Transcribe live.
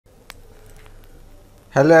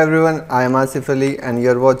Hello everyone, I am Asif Ali and you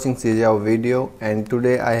are watching CGHOW video, and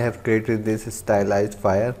today I have created this stylized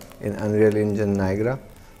fire in Unreal Engine Niagara.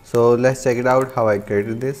 So let's check it out how I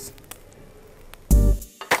created this.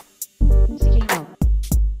 CGHOW.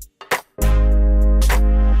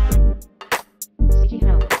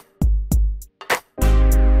 CGHOW.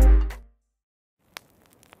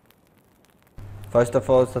 First of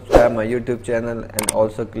all, subscribe my YouTube channel and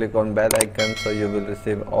also click on bell icon so you will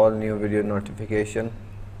receive all new video notification.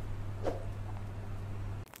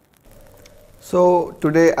 So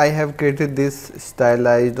today I have created this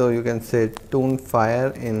stylized, or you can say Toon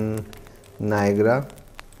fire in Niagara,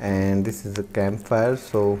 and this is a campfire.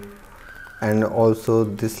 So and also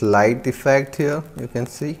this light effect here you can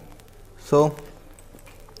see. So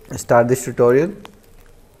start this tutorial.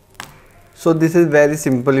 So this is very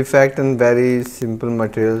simple effect and very simple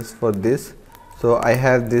materials for this. So I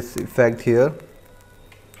have this effect here,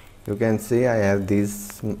 you can see I have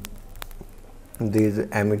these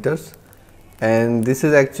emitters, and this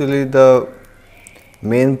is actually the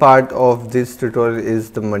main part of this tutorial is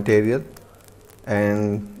the material,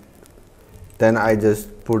 and then I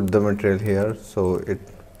just put the material here so it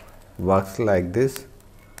works like this.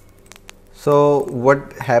 So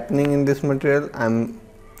what happening in this material, I'm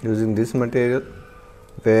using this material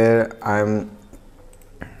where I'm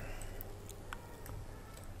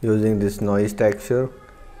using this noise texture.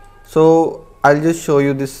 So I'll just show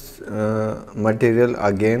you this material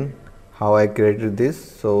again how I created this.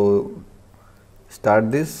 So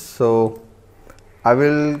start this. So I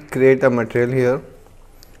will create a material here,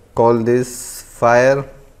 call this fire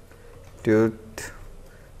tooth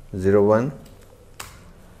 01,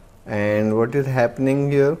 and what is happening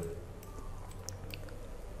here,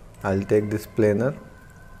 I'll take this planer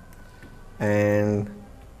and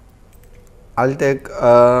I'll take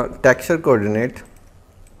a texture coordinate,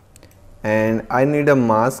 and I need a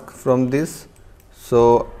mask from this.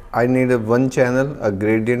 So I need a one channel, a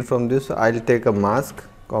gradient from this. So I'll take a mask,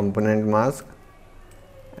 component mask,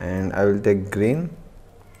 and I will take green.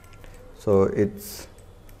 So it's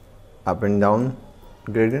up and down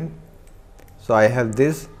gradient. So I have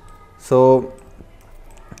this. So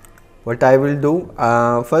what I will do,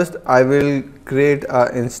 first I will create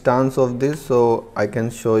an instance of this so I can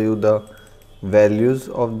show you the values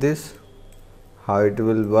of this, how it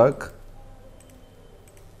will work.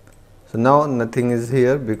 So now nothing is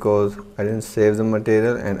here because I didn't save the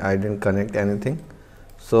material and I didn't connect anything.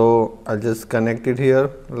 So I'll just connect it here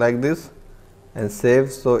like this and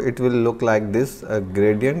save. So it will look like this, a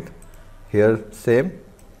gradient here, same.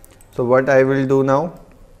 So what I will do now,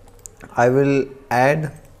 I will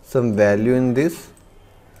add some value in this,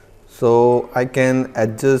 so I can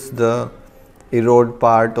adjust the erode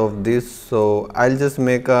part of this. So I'll just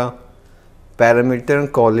make a parameter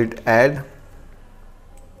and call it add.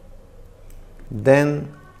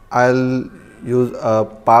 Then I'll use a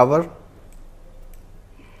power.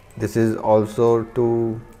 This is also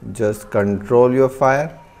to just control your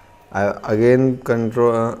fire. I will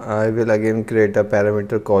again create a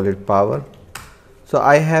parameter, call it power. So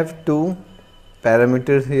I have two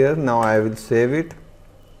parameters here. Now I will save it.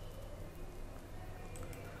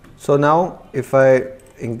 So now if I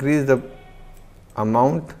increase the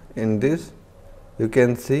amount in this, you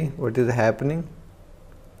can see what is happening.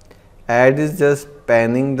 Add is just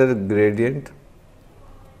panning the gradient,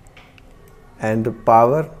 and the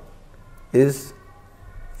power is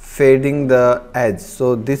fading the edge.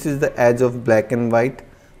 So this is the edge of black and white.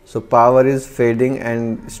 So power is fading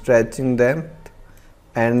and stretching them,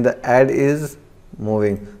 and the add is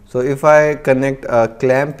moving. So if I connect a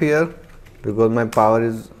clamp here, because my color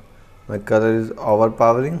is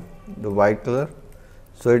overpowering the white color,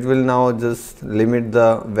 so it will now just limit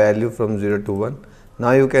the value from 0 to 1.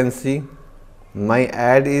 Now you can see my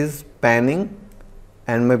add is panning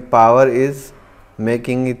and my power is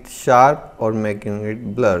making it sharp or making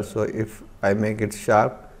it blur. So if I make it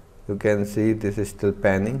sharp, you can see this is still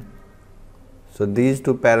panning. So these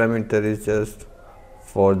two parameters is just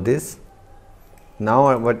for this.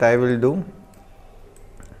 Now what I will do,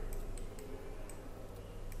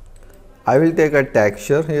 I will take a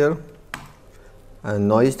texture here, a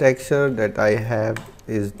noise texture that I have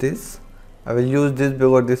is this. I will use this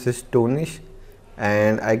because this is Toonish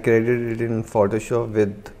and I created it in Photoshop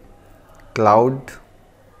with cloud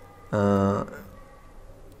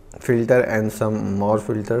filter and some more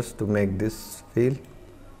filters to make this feel.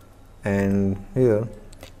 And here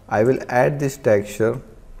I will add this texture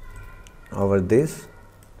over this,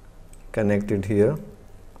 connect it here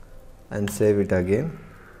and save it again.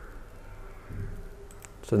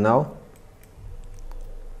 So now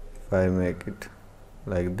if I make it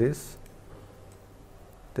like this,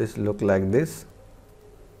 this look like this.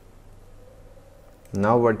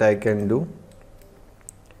 Now what I can do,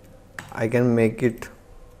 I can make it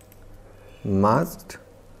masked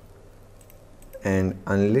and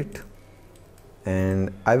unlit,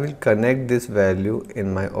 and I will connect this value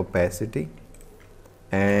in my opacity,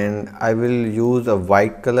 and I will use a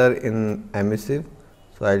white color in emissive.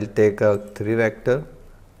 So I will take a 3 vector,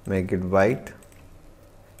 make it white,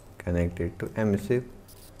 connect it to emissive,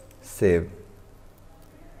 save.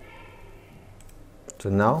 So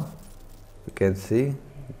now you can see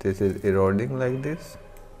this is eroding like this,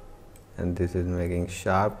 and this is making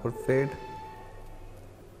sharp or fade.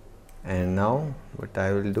 And now what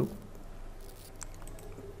I will do,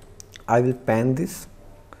 I will pan this.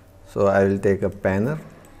 So I will take a panner,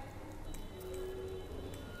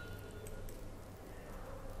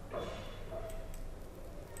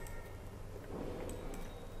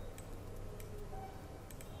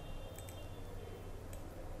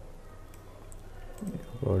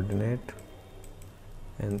 coordinate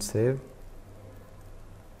and save.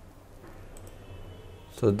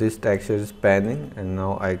 So this texture is panning, and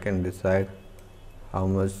now I can decide how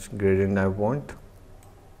much gradient I want.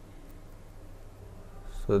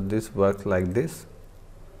 So this works like this.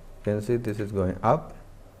 You can see this is going up,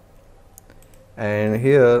 and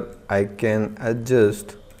here I can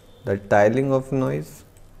adjust the tiling of noise.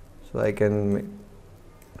 So I can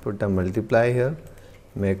put a multiply here,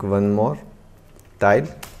 make one more tile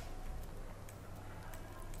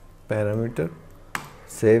parameter,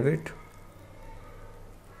 save it.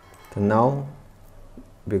 So now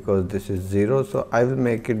because this is 0, so I will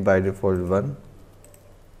make it by default 1,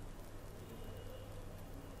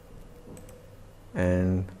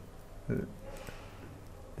 and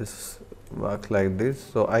this works like this.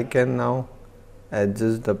 So I can now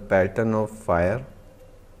adjust the pattern of fire.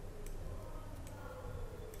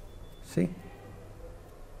 See,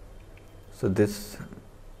 so this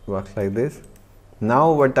works like this.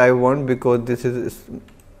 Now what I want, because this is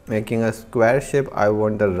making a square shape, I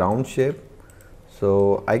want a round shape.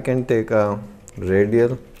 So I can take a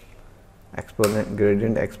radial exponent,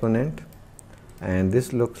 gradient exponent, and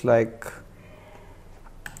this looks like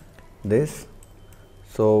this.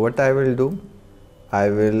 So what I will do, I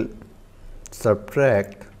will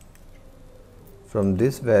subtract from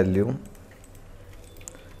this value,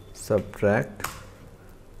 subtract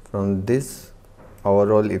from this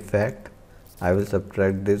overall effect, I will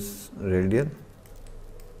subtract this radial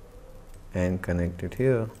and connect it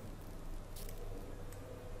here.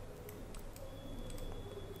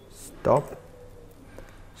 Stop.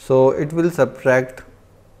 So it will subtract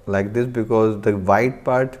like this because the white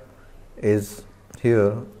part is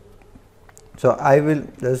here. So I will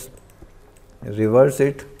just reverse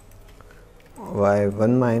it by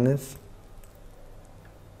 1 minus.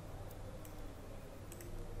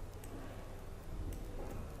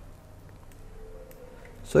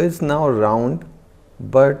 So it's now round,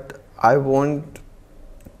 but I want,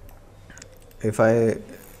 if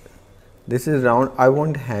this is round, I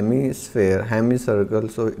want hemisphere, semicircle.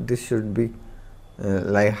 So this should be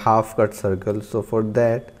like half cut circle. So for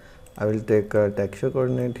that I will take a texture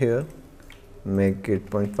coordinate here, make it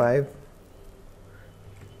 0.5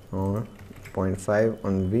 or 0.5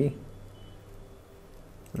 on V,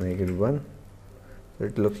 make it 1. So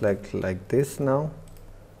it looks like this now.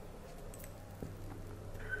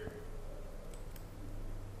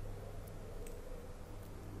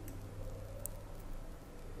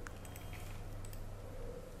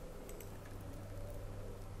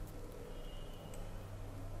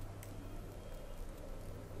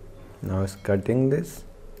 Now it's cutting this,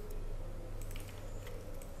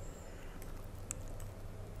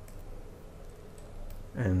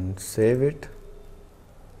 and save it.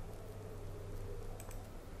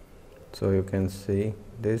 So you can see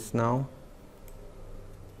this now.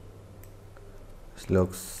 This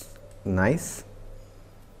looks nice.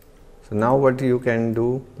 So now what you can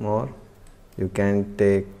do more, you can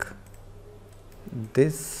take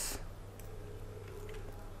this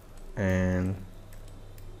and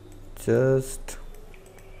just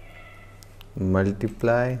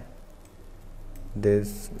multiply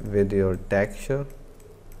this with your texture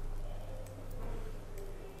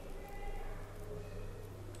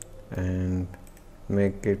and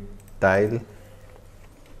make it tile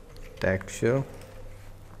texture,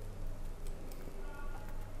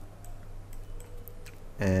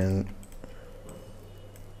 and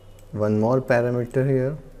one more parameter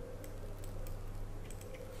here,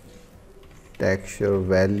 texture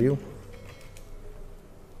value,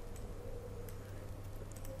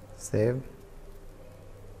 save.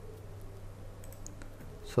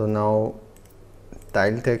 So now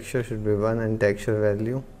tile texture should be 1 and texture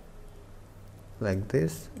value like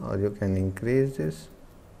this, or you can increase this,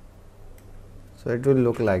 so it will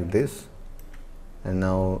look like this. And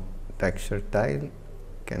now texture tile,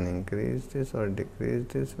 can increase this or decrease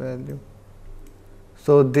this value.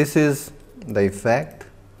 So this is the effect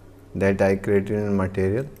that I created in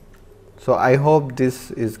material. So I hope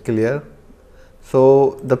this is clear.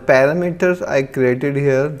 So the parameters I created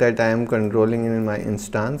here that I am controlling in my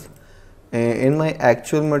instance, in my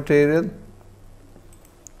actual material,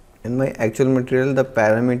 the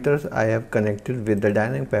parameters I have connected with the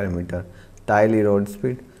dynamic parameter, tile erode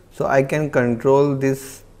speed. So I can control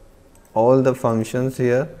this, all the functions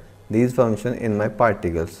here, these functions in my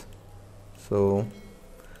particles. So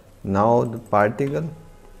now the particle,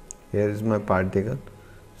 here is my particle.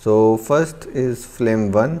 So first is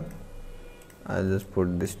flame 1, I'll just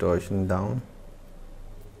put distortion down.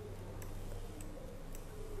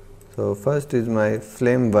 So first is my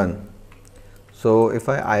flame 1. So if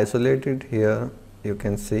I isolate it here, you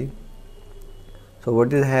can see. So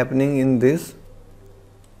what is happening in this,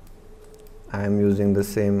 I am using the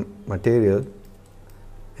same material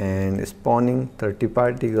and spawning 30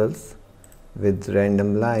 particles with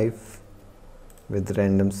random life, with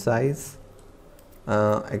random size.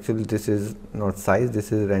 Actually this is not size,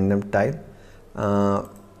 this is random tile.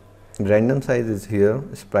 Random size is here,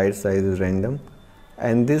 sprite size is random,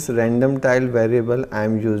 and this random tile variable I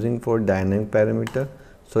am using for dynamic parameter.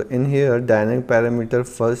 So in here dynamic parameter,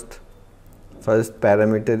 first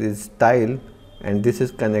parameter is tile, and this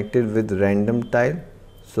is connected with random tile.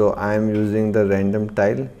 So I am using the random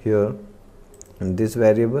tile here in this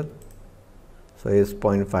variable. So is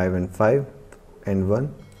 0.5 and 5 and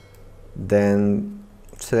 1. Then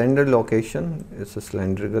cylinder location is a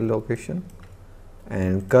cylindrical location,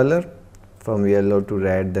 and color from yellow to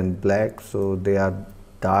red, then black, so they are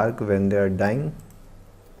dark when they are dying.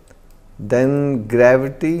 Then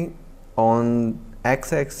gravity on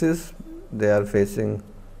x-axis, they are facing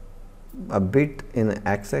a bit in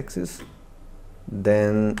x-axis.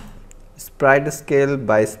 Then sprite scale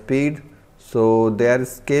by speed, so they are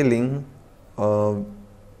scaling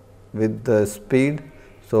with the speed.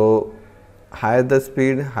 So higher the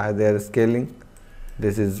speed, higher they are scaling.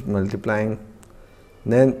 This is multiplying.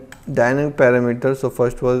 Then dynamic parameter, so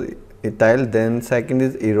first was tile, then second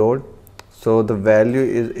is erode. So the value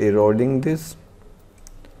is eroding this,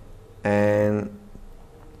 and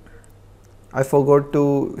I forgot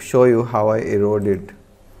to show you how I erode it.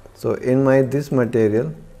 So in my this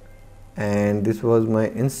material, and this was my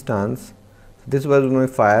instance, this was my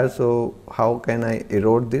fire. So how can I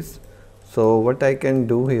erode this? So what I can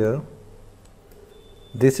do here,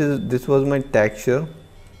 this was my texture.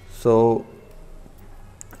 So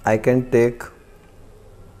I can take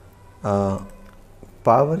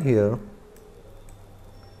power here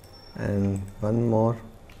and one more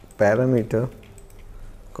parameter,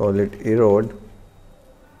 call it erode.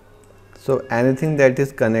 So anything that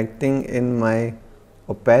is connecting in my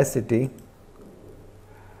opacity,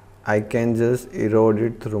 I can just erode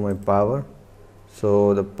it through my power.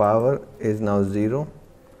 So the power is now 0.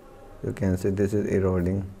 You can see this is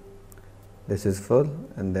eroding, this is full,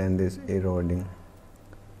 and then this eroding.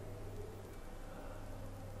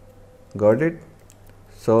 Got it?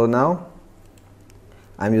 So now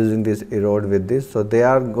I am using this erode with this, so they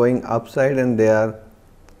are going upside and they are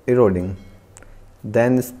eroding.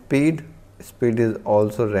 Then speed is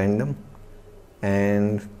also random,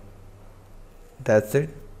 and that's it.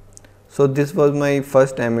 So this was my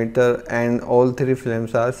first emitter, and all three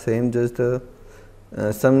flames are same, just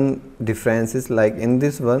some differences, like in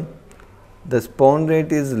this one the spawn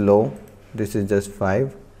rate is low, this is just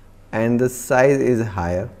 5, and the size is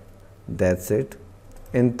higher, that's it.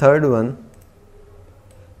 In third one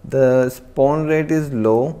the spawn rate is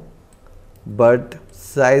low but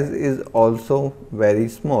size is also very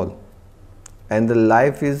small, and the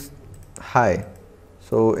life is high.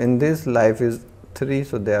 So in this life is 3,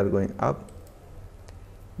 so they are going up.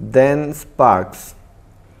 Then sparks,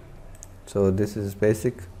 so this is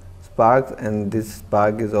basic sparks, and this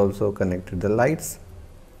spark is also connected to the lights.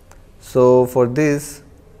 So for this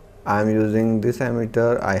I am using this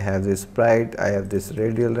emitter, I have this sprite, I have this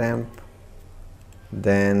radial ramp,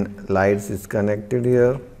 then lights is connected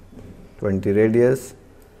here, 20 radius,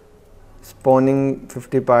 spawning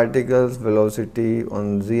 50 particles, velocity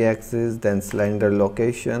on z-axis, then cylinder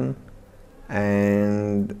location,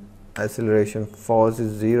 and acceleration force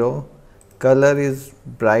is 0, color is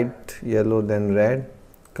bright yellow then red,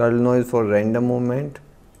 curl noise for random movement,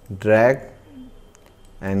 drag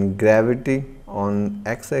and gravity on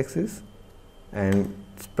x-axis, and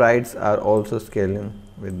sprites are also scaling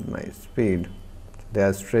with my speed. they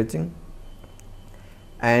are stretching.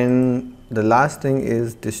 And the last thing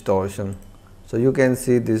is distortion. So you can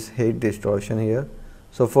see this heat distortion here.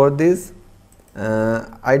 So for this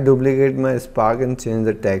I duplicate my spark and change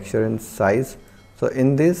the texture and size. So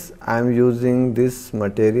in this I am using this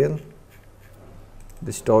material,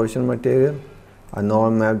 distortion material, a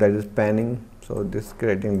norm map that is panning. So this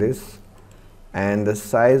creating this, and the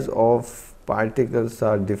size of particles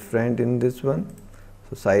are different in this one.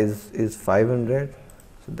 So size is 500,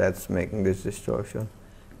 so that's making this distortion.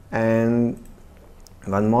 And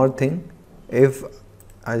one more thing, if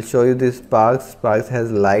I'll show you this sparks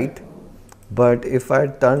has light, but if I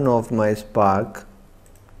turn off my spark,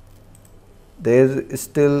 there is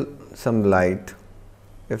still some light.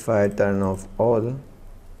 If I turn off all,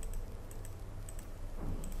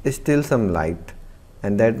 is still some light,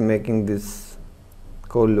 and that making this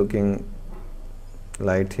cool looking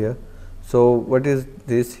light here. So what is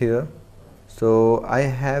this here? So I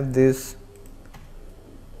have this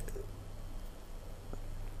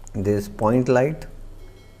point light,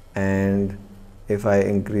 and if I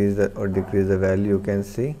increase the or decrease the value, you can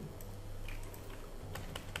see,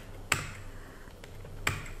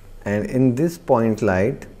 and in this point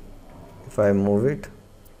light, if I move it,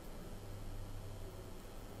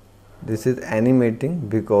 this is animating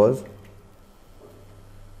because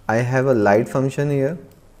I have a light function here.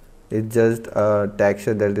 It's just a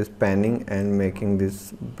texture that is panning and making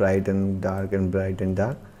this bright and dark and bright and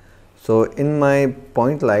dark. So in my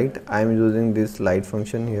point light I am using this light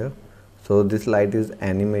function here. So this light is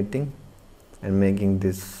animating and making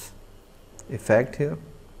this effect here.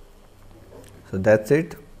 So that's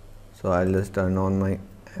it. So I'll just turn on my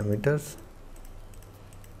emitters.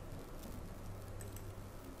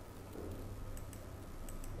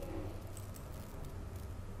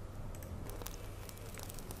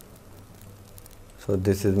 So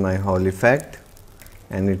this is my whole effect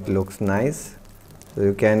and it looks nice. So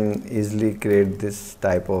you can easily create this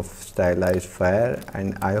type of stylized fire,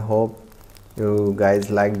 and I hope you guys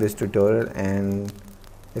like this tutorial, and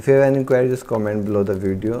if you have any queries, just comment below the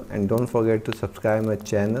video, and don't forget to subscribe my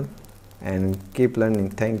channel and keep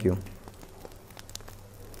learning. Thank you.